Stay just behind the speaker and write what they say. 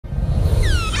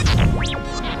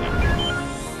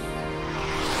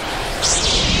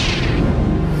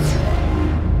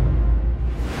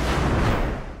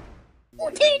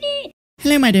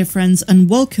Hello my dear friends and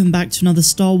welcome back to another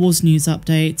Star Wars news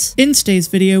update. In today's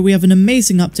video we have an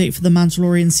amazing update for The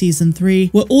Mandalorian Season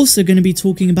 3, we're also going to be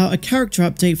talking about a character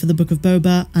update for the Book of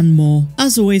Boba and more.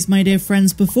 As always my dear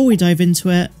friends, before we dive into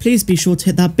it, please be sure to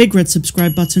hit that big red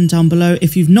subscribe button down below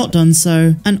if you've not done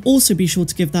so, and also be sure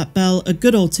to give that bell a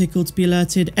good old tickle to be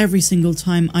alerted every single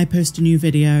time I post a new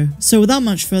video. So without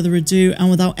much further ado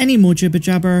and without any more jibber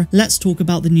jabber, let's talk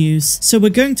about the news. So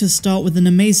we're going to start with an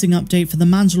amazing update for The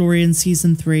Mandalorian Season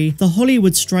 3. The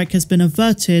Hollywood strike has been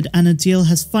averted and a deal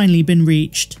has finally been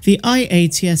reached. The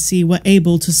IATSC were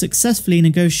able to successfully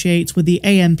negotiate with the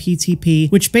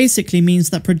AMPTP, which basically means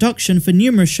that production for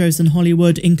numerous shows in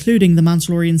Hollywood, including The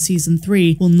Mandalorian Season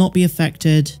 3, will not be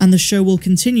affected, and the show will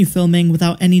continue filming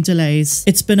without any delays.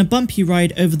 It's been a bumpy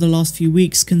ride over the last few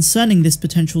weeks concerning this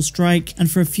potential strike, and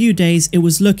for a few days it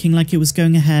was looking like it was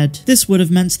going ahead. This would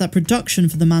have meant that production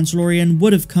for The Mandalorian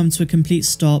would have come to a complete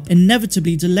stop,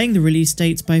 inevitably delaying the release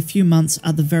date by a few months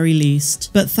at the very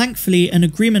least. But thankfully an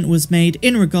agreement was made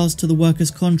in regards to the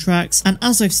workers' contracts, and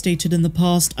as I've stated in the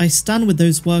past, I stand with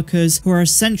those workers who are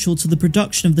essential to the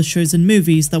production of the shows and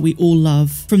movies that we all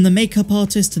love. From the makeup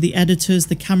artists to the editors,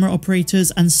 the camera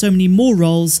operators, and so many more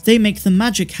roles, they make the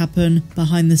magic happen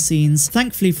behind the scenes.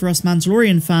 Thankfully for us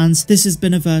Mandalorian fans, this has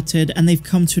been averted and they've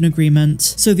come to an agreement.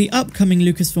 So the upcoming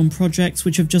Lucasfilm projects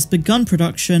which have just begun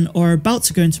production or are about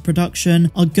to go into production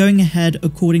are going ahead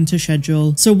according to schedule.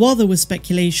 So while there was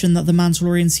speculation that The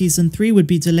Mandalorian Season 3 would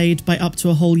be delayed by up to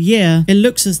a whole year, it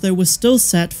looks as though we're still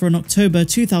set for an October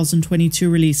 2022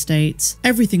 release date.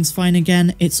 Everything's fine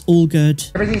again, it's all good.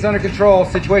 Everything's under control,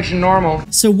 situation normal.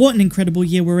 So what an incredible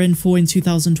year we're in for in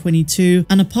 2022,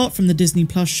 and apart from the Disney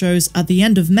Plus shows, at the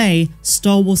end of May,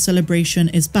 Star Wars Celebration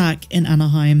is back in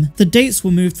Anaheim. The dates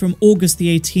were moved from August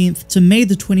the 18th to May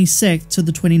the 26th to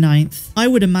the 29th. I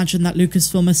would imagine that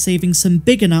Lucasfilm are saving some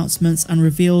big announcements and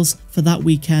reveals for that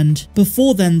weekend.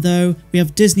 Before then though, we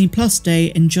have Disney Plus Day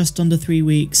in just under 3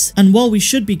 weeks, and while we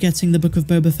should be getting the Book of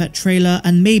Boba Fett trailer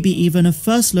and maybe even a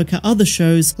first look at other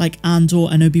shows like Andor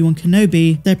and Obi-Wan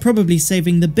Kenobi, they're probably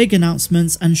saving the big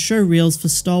announcements and show reels for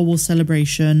Star Wars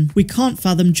Celebration. We can't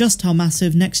fathom just how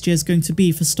massive next year's going to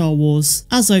be for Star Wars.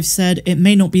 As I've said, it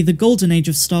may not be the golden age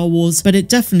of Star Wars, but it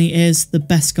definitely is the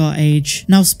Beskar age.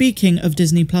 Now speaking of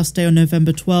Disney Plus Day on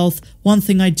November 12th, one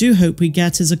thing I do hope we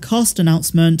get is a cast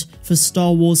announcement for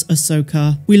Star Wars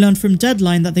Ahsoka. We learned from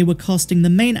Deadline that they were casting the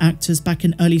main actors back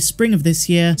in early spring of this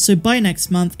year, so by next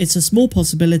month it's a small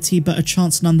possibility but a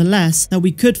chance nonetheless that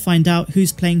we could find out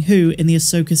who's playing who in the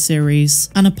Ahsoka series.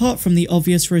 And apart from the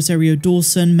obvious Rosario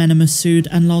Dawson, Mena Massoud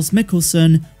and Lars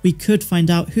Mikkelsen, we could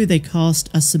find out who they cast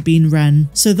as Sabine Wren.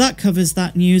 So that covers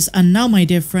that news, and now my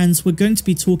dear friends, we're going to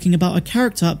be talking about a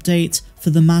character update for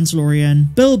The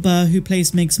Mandalorian. Bill Burr, who plays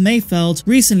Migs Mayfeld,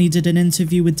 recently did an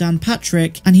interview with Dan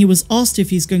Patrick, and he was asked if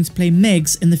he's going to play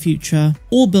Migs in the future.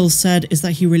 All Bill said is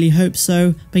that he really hopes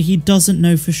so, but he doesn't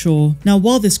know for sure. Now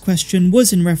while this question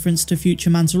was in reference to future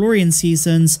Mandalorian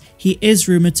seasons, he is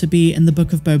rumoured to be in the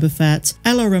Book of Boba Fett.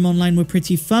 LRM Online were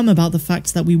pretty firm about the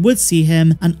fact that we would see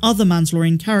him and other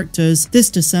Mandalorian characters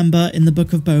this December in the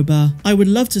Book of Boba. I would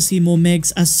love to see more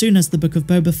Migs as soon as the Book of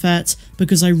Boba Fett,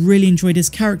 because I really enjoyed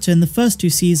his character in the first 2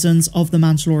 seasons of The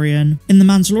Mandalorian. In The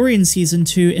Mandalorian Season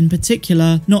 2 in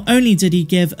particular, not only did he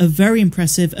give a very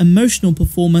impressive emotional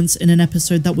performance in an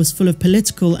episode that was full of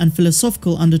political and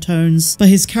philosophical undertones, but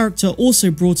his character also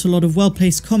brought a lot of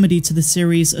well-placed comedy to the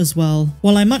series as well.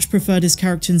 While I much preferred his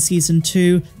character in Season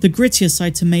 2, the grittier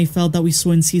side to Mayfeld that we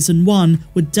saw in Season 1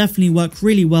 would definitely work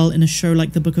really well in a show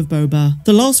like The Book of Boba.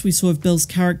 The last we saw of Bill's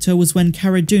character was when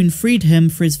Cara Dune freed him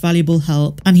for his valuable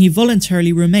help, and he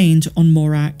voluntarily remained on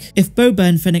Morak. If Boba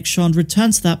and Fennec Shand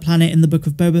return to that planet in the Book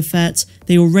of Boba Fett,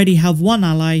 they already have one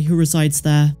ally who resides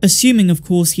there, assuming of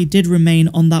course he did remain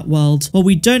on that world. While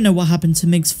we don't know what happened to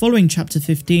Migs following chapter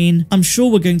 15, I'm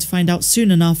sure we're going to find out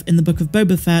soon enough in the Book of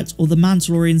Boba Fett or The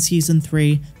Mandalorian Season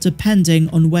 3, depending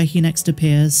on where he next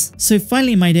appears. So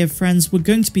finally my dear friends, we're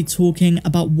going to be talking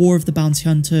about War of the Bounty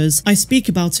Hunters. I speak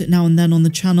about it now and then on the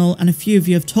channel, and a few of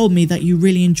you have told me that you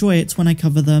really enjoy it when I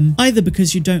cover them, either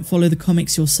because you don't follow the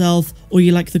comics yourself or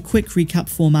you like the quick recap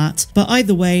format. But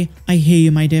either way, I hear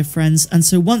you my dear friends, and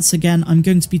so once again I'm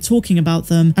going to be talking about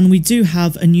them, and we do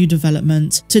have a new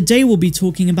development. Today we'll be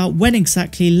talking about when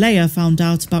exactly Leia found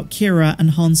out about Qi'ra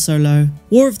and Han Solo.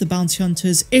 War of the Bounty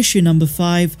Hunters issue number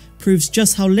 5 proves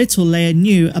just how little Leia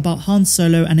knew about Han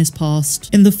Solo and his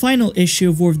past. In the final issue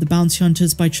of War of the Bounty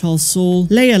Hunters by Charles Soule,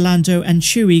 Leia, Lando and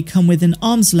Chewie come within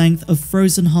arm's length of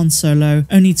frozen Han Solo,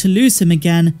 only to lose him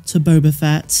again to Boba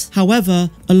Fett.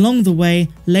 However, along the way,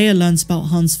 Leia learns about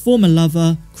Han's former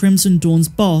lover, Crimson Dawn's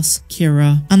boss,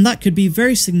 Qi'ra, and that could be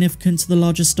very significant to the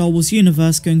larger Star Wars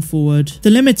universe going forward. The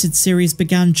limited series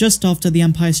began just after The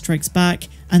Empire Strikes Back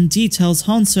and details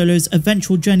Han Solo's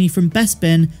eventual journey from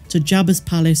Bespin to Jabba's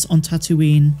palace on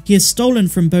Tatooine. He is stolen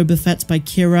from Boba Fett by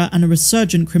Qi'ra and a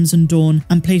resurgent Crimson Dawn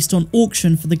and placed on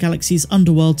auction for the galaxy's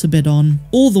underworld to bid on.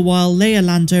 All the while, Leia,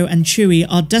 Lando and Chewie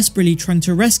are desperately trying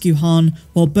to rescue Han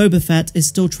while Boba Fett is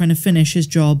still trying to finish his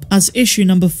job. As issue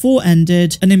number 4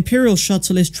 ended, an Imperial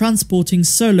shuttle is transporting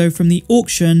Solo from the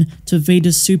auction to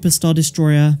Vader's Superstar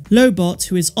Destroyer. Lobot,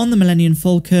 who is on the Millennium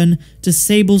Falcon,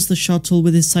 disables the shuttle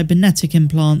with his cybernetic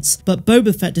implants, but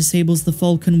Boba Fett disables the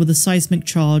Falcon with a seismic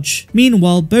charge.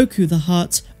 Meanwhile, Boku the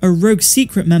Hutt, a rogue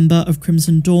secret member of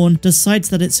Crimson Dawn, decides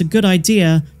that it's a good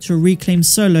idea to reclaim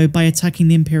Solo by attacking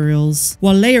the Imperials.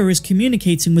 While Leia is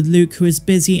communicating with Luke, who is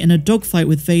busy in a dogfight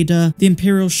with Vader, the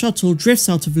Imperial shuttle drifts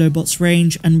out of Lobot's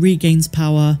range and regains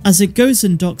power. As it goes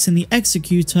and docks in the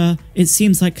Executor, it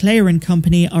seems like Leia and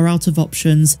company are out of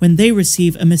options when they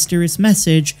receive a mysterious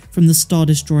message from the Star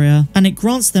Destroyer, and it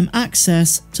grants them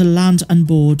access to land and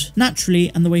board.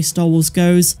 Naturally, and the way Star Wars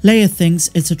goes, Leia thinks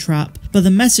it's a trap, but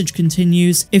the message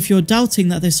continues: if you're doubting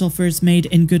that this offer is made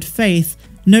in good faith,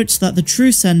 note that the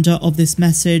true sender of this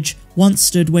message once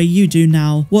stood where you do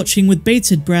now, watching with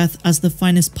bated breath as the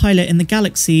finest pilot in the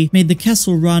galaxy made the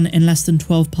Kessel run in less than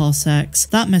 12 parsecs.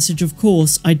 That message, of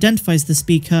course, identifies the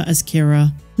speaker as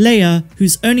Qi'ra. Leia,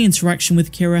 whose only interaction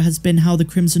with Qi'ra has been how the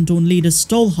Crimson Dawn leader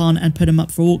stole Han and put him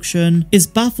up for auction, is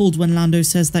baffled when Lando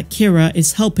says that Qi'ra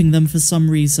is helping them for some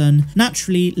reason.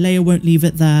 Naturally, Leia won't leave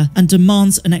it there and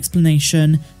demands an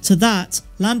explanation. To that,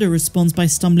 Lando responds by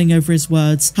stumbling over his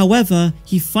words. However,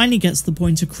 he finally gets the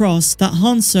point across that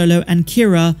Han Solo and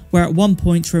Qi'ra were at one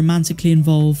point romantically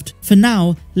involved. For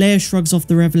now, Leia shrugs off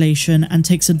the revelation and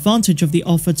takes advantage of the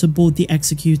offer to board the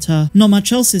Executor. Not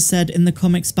much else is said in the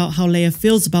comics about how Leia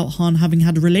feels about Han having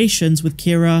had relations with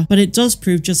Qi'ra, but it does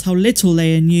prove just how little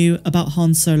Leia knew about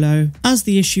Han Solo. As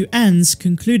the issue ends,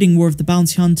 concluding War of the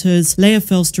Bounty Hunters, Leia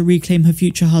fails to reclaim her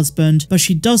future husband, but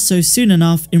she does so soon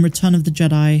enough in Return of the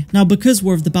Jedi. Now, because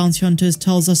War of the Bounty Hunters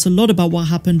tells us a lot about what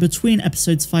happened between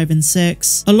episodes 5 and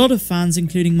 6, a lot of fans,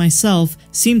 including myself,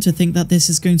 seem to think that this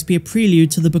is going to be a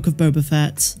prelude to the Book of Boba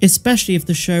Fett, especially if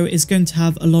the show is going to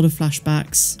have a lot of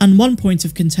flashbacks. And one point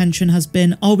of contention has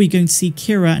been, are we going to see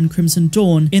Qi'ra and Crimson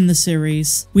Dawn in the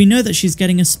series? We know that she's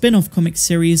getting a spin-off comic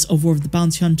series of War of the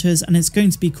Bounty Hunters and it's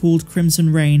going to be called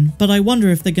Crimson Reign, but I wonder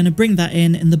if they're going to bring that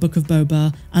in the Book of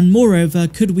Boba, and moreover,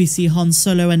 could we see Han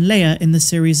Solo and Leia in the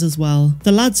series as well?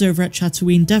 The lads over at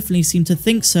Tatooine definitely seem to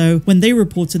think so when they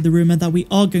reported the rumour that we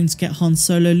are going to get Han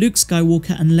Solo, Luke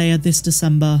Skywalker and Leia this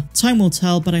December. Time will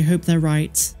tell, but I hope they're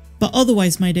right. But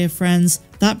otherwise, my dear friends,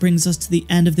 that brings us to the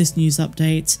end of this news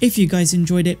update. If you guys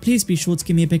enjoyed it, please be sure to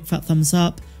give me a big fat thumbs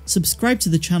up. Subscribe to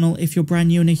the channel if you're brand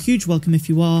new, and a huge welcome if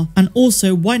you are. And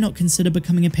also, why not consider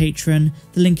becoming a patron?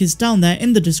 The link is down there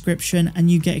in the description and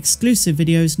you get exclusive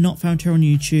videos not found here on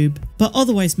YouTube. But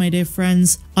otherwise, my dear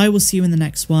friends, I will see you in the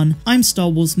next one. I'm Star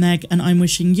Wars Meg and I'm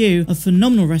wishing you a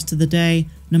phenomenal rest of the day,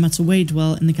 no matter where you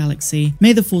dwell in the galaxy.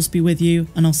 May the Force be with you,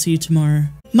 and I'll see you tomorrow.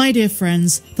 My dear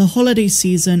friends, the holiday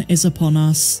season is upon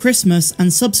us. Christmas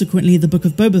and subsequently the Book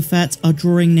of Boba Fett are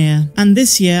drawing near. And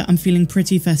this year I'm feeling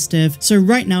pretty festive. So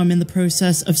right now I'm in the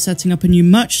process of setting up a new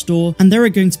merch store, and there are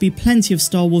going to be plenty of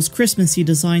Star Wars Christmassy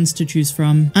designs to choose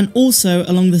from. And also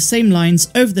along the same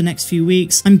lines, over the next few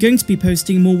weeks, I'm going to be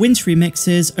posting more wintry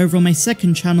mixes over on my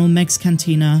second channel, Meg's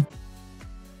Cantina.